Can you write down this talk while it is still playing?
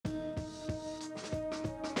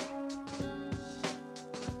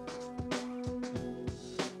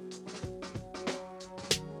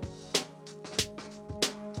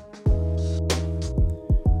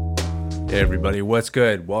Hey everybody, what's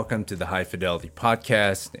good? Welcome to the High Fidelity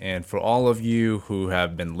Podcast. And for all of you who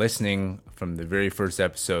have been listening from the very first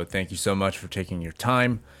episode, thank you so much for taking your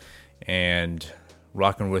time and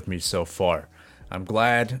rocking with me so far. I'm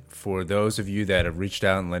glad for those of you that have reached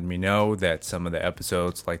out and let me know that some of the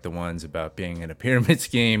episodes, like the ones about being in a pyramid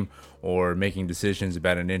scheme or making decisions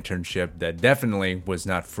about an internship, that definitely was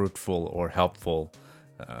not fruitful or helpful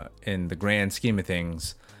in the grand scheme of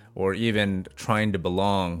things, or even trying to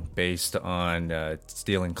belong based on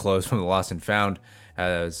stealing clothes from the lost and found,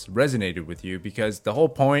 has resonated with you, because the whole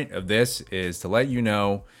point of this is to let you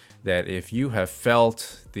know that if you have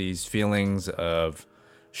felt these feelings of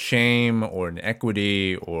shame or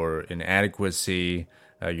inequity or inadequacy,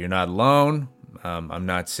 you're not alone. I'm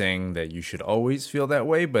not saying that you should always feel that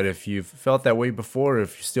way, but if you've felt that way before,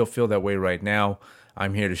 if you still feel that way right now,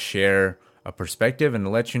 I'm here to share a perspective and to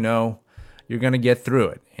let you know you're going to get through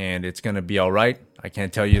it and it's going to be all right. I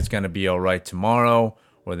can't tell you it's going to be all right tomorrow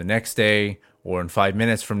or the next day or in 5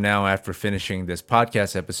 minutes from now after finishing this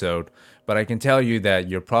podcast episode, but I can tell you that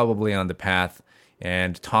you're probably on the path,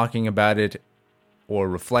 and talking about it or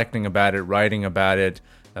reflecting about it, writing about it,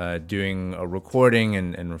 doing a recording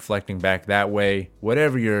and reflecting back that way,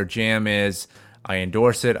 whatever your jam is, I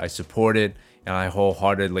endorse it, I support it, and I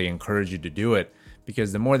wholeheartedly encourage you to do it,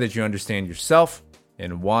 because the more that you understand yourself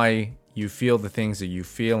and why you feel the things that you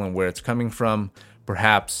feel and where it's coming from,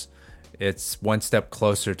 perhaps it's one step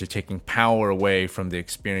closer to taking power away from the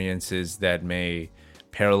experiences that may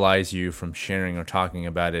paralyze you from sharing or talking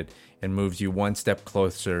about it, and moves you one step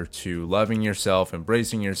closer to loving yourself,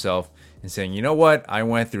 embracing yourself, and saying, you know what, I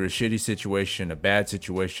went through a shitty situation, a bad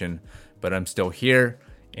situation, but I'm still here,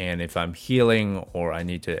 and if I'm healing or I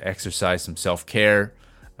need to exercise some self-care,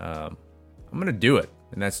 I'm going to do it,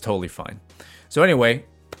 and that's totally fine. So anyway,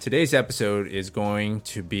 today's episode is going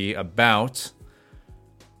to be about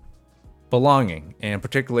belonging, and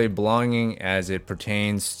particularly belonging as it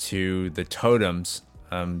pertains to the totems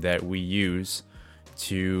that we use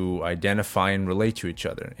to identify and relate to each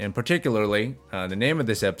other. And particularly, the name of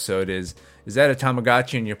this episode is that a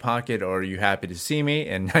Tamagotchi in your pocket, or are you happy to see me?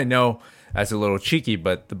 And I know that's a little cheeky,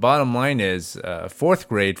 but the bottom line is fourth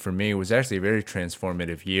grade for me was actually a very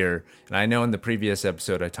transformative year. And I know in the previous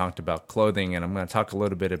episode I talked about clothing, and I'm going to talk a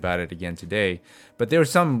little bit about it again today. But there was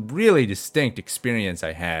some really distinct experience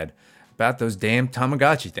I had about those damn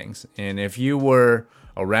Tamagotchi things. And if you were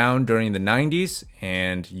around during the 90s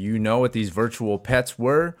and you know what these virtual pets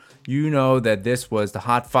were, you know that this was the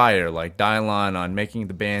hot fire, like Dylon on Making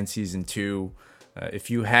the Band Season 2. If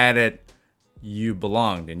you had it, you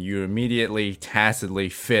belonged, and you immediately tacitly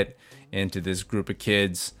fit into this group of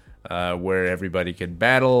kids where everybody could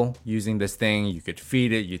battle using this thing. You could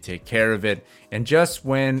feed it, you take care of it, and just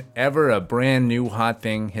whenever a brand new hot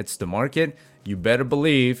thing hits the market, you better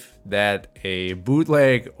believe that a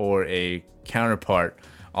bootleg or a counterpart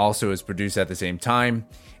also is produced at the same time.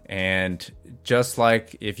 And just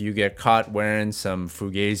like if you get caught wearing some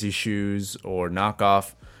Fugazi shoes or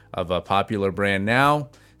knockoff of a popular brand now,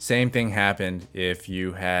 same thing happened if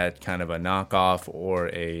you had kind of a knockoff or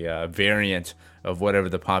a variant of whatever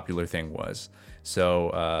the popular thing was.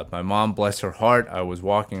 So my mom, bless her heart, I was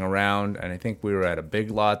walking around, and I think we were at a Big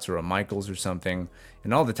Lots or a Michael's or something,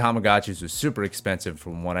 and all the Tamagotchis was super expensive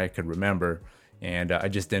from what I could remember, and I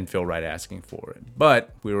just didn't feel right asking for it. But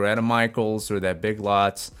we were at a Michael's or that Big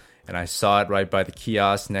Lots, and I saw it right by the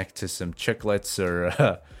kiosk next to some Chiclets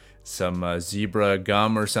or some zebra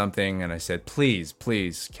gum or something, and I said, please,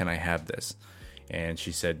 can I have this? And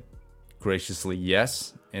she said graciously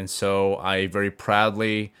yes, and so I very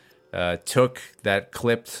proudly took that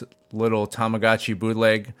clipped little Tamagotchi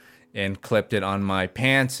bootleg and clipped it on my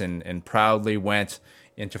pants, and proudly went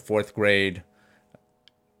into fourth grade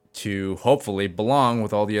to hopefully belong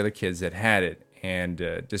with all the other kids that had it.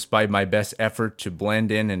 And despite my best effort to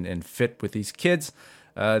blend in and fit with these kids,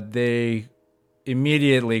 they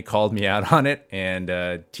immediately called me out on it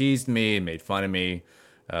and teased me and made fun of me.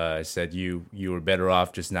 Said you were better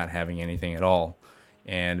off just not having anything at all.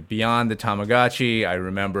 And beyond the Tamagotchi, I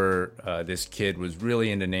remember this kid was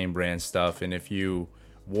really into name brand stuff. And if you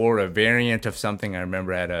wore a variant of something, I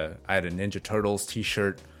remember I had a Ninja Turtles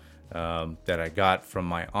t-shirt that I got from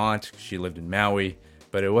my aunt. She lived in Maui,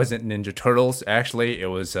 but it wasn't Ninja Turtles. Actually, it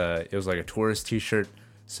was like a tourist t-shirt.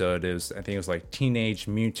 So I think it was like Teenage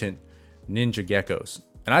Mutant Ninja Geckos.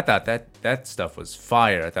 And I thought that stuff was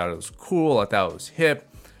fire. I thought it was cool. I thought it was hip.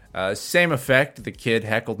 Same effect. The kid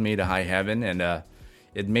heckled me to high heaven, and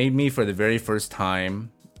it made me, for the very first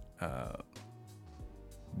time,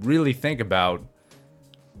 really think about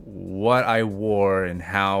what I wore and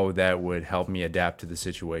how that would help me adapt to the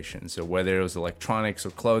situation. So whether it was electronics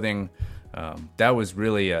or clothing, That was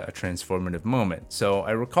really a transformative moment. So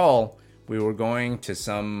I recall we were going to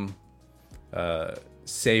some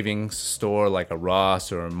savings store like a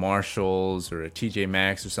Ross or a Marshalls or a TJ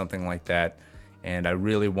Maxx or something like that. And I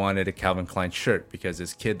really wanted a Calvin Klein shirt because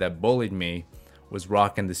this kid that bullied me was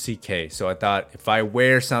rocking the CK. So I thought if I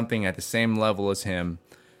wear something at the same level as him,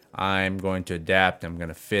 I'm going to adapt, I'm going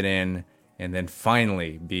to fit in, and then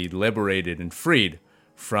finally be liberated and freed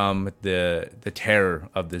from the terror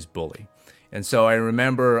of this bully. And so I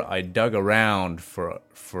remember I dug around for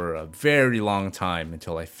a very long time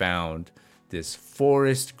until I found this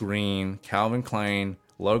forest green Calvin Klein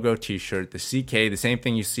logo t-shirt, the CK, the same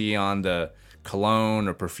thing you see on the cologne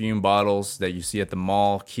or perfume bottles that you see at the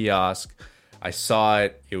mall kiosk. I saw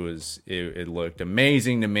it. It looked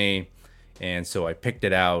amazing to me. And so I picked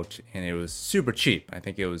it out, and it was super cheap. I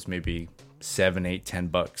think it was maybe $7, $8,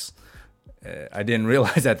 $10. I didn't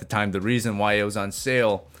realize at the time the reason why it was on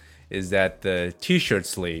sale is that the t-shirt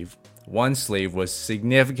sleeve, one sleeve was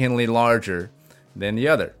significantly larger than the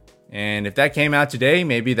other. And if that came out today,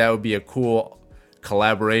 maybe that would be a cool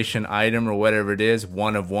collaboration item or whatever it is,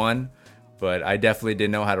 one of one. But I definitely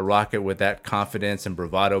didn't know how to rock it with that confidence and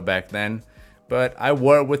bravado back then. But I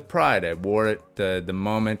wore it with pride. I wore it the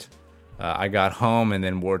moment I got home, and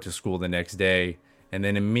then wore it to school the next day, and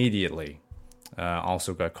then immediately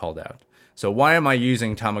also got called out. So why am I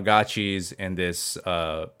using Tamagotchis and this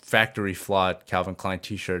factory flawed Calvin Klein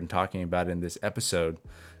t-shirt and talking about it in this episode?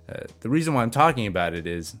 The reason why I'm talking about it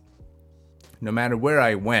is no matter where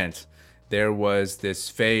I went, there was this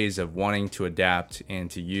phase of wanting to adapt and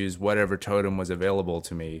to use whatever totem was available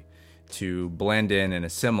to me to blend in and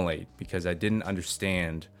assimilate, because I didn't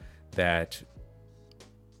understand that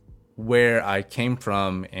where I came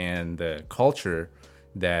from and the culture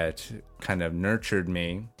that kind of nurtured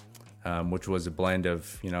me, which was a blend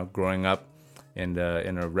of, growing up in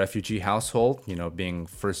a refugee household, being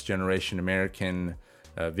first generation American,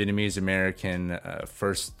 Vietnamese American,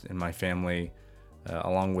 first in my family,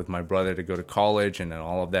 along with my brother to go to college and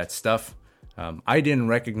all of that stuff. I didn't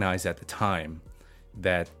recognize at the time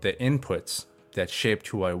that the inputs that shaped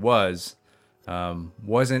who I was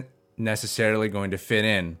wasn't necessarily going to fit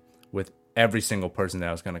in with every single person that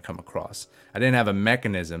I was going to come across. I didn't have a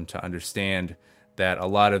mechanism to understand that a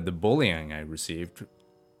lot of the bullying I received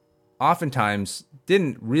oftentimes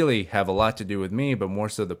didn't really have a lot to do with me, but more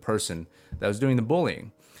so the person that was doing the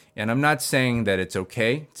bullying. And I'm not saying that it's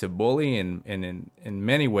okay to bully, and in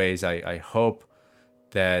many ways, I hope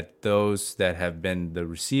that those that have been the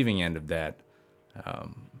receiving end of that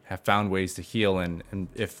have found ways to heal. And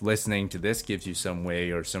if listening to this gives you some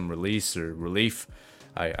way or some release or relief,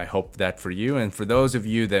 I hope that for you. And for those of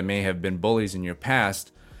you that may have been bullies in your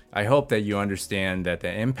past, I hope that you understand that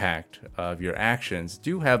the impact of your actions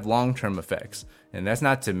do have long-term effects. And that's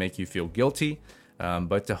not to make you feel guilty,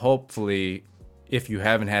 but to hopefully, if you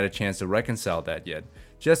haven't had a chance to reconcile that yet,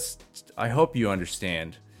 I hope you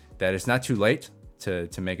understand that it's not too late to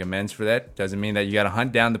make amends for that. Doesn't mean that you got to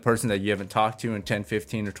hunt down the person that you haven't talked to in 10,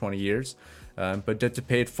 15, or 20 years, but to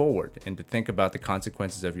pay it forward and to think about the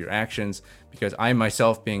consequences of your actions. Because I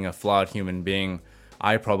myself, being a flawed human being,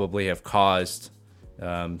 I probably have caused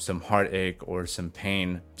some heartache or some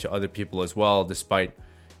pain to other people as well, despite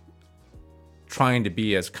trying to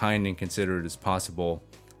be as kind and considerate as possible.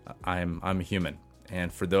 I'm a human.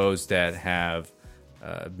 And for those that have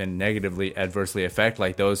been negatively adversely affected,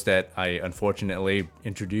 like those that I unfortunately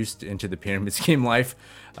introduced into the pyramid scheme life,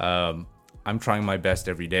 I'm trying my best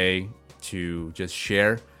every day to just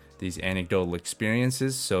share these anecdotal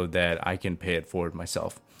experiences so that I can pay it forward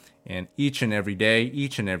myself. And each and every day,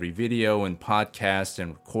 each and every video and podcast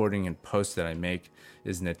and recording and post that I make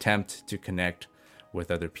is an attempt to connect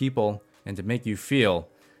with other people and to make you feel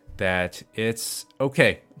that it's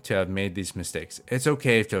okay to have made these mistakes. It's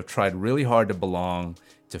okay to have tried really hard to belong,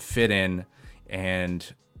 to fit in, and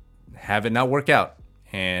have it not work out.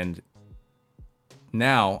 And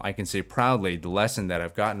now I can say proudly the lesson that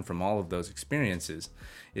I've gotten from all of those experiences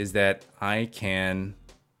is that I can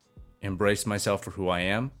embrace myself for who I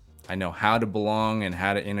am. I know how to belong and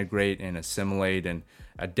how to integrate and assimilate and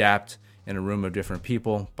adapt in a room of different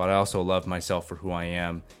people, but I also love myself for who I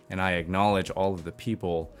am, and I acknowledge all of the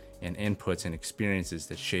people and inputs and experiences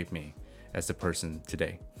that shape me as the person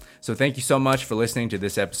today. So thank you so much for listening to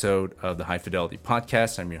this episode of the High Fidelity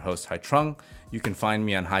Podcast. I'm your host, Hai Trung. You can find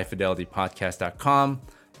me on highfidelitypodcast.com.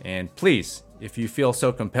 And please, if you feel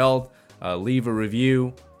so compelled, leave a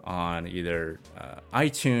review on either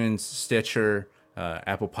iTunes, Stitcher,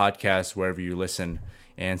 Apple Podcasts, wherever you listen,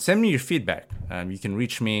 and send me your feedback. You can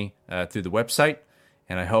reach me through the website,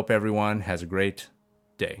 and I hope everyone has a great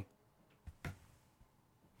day.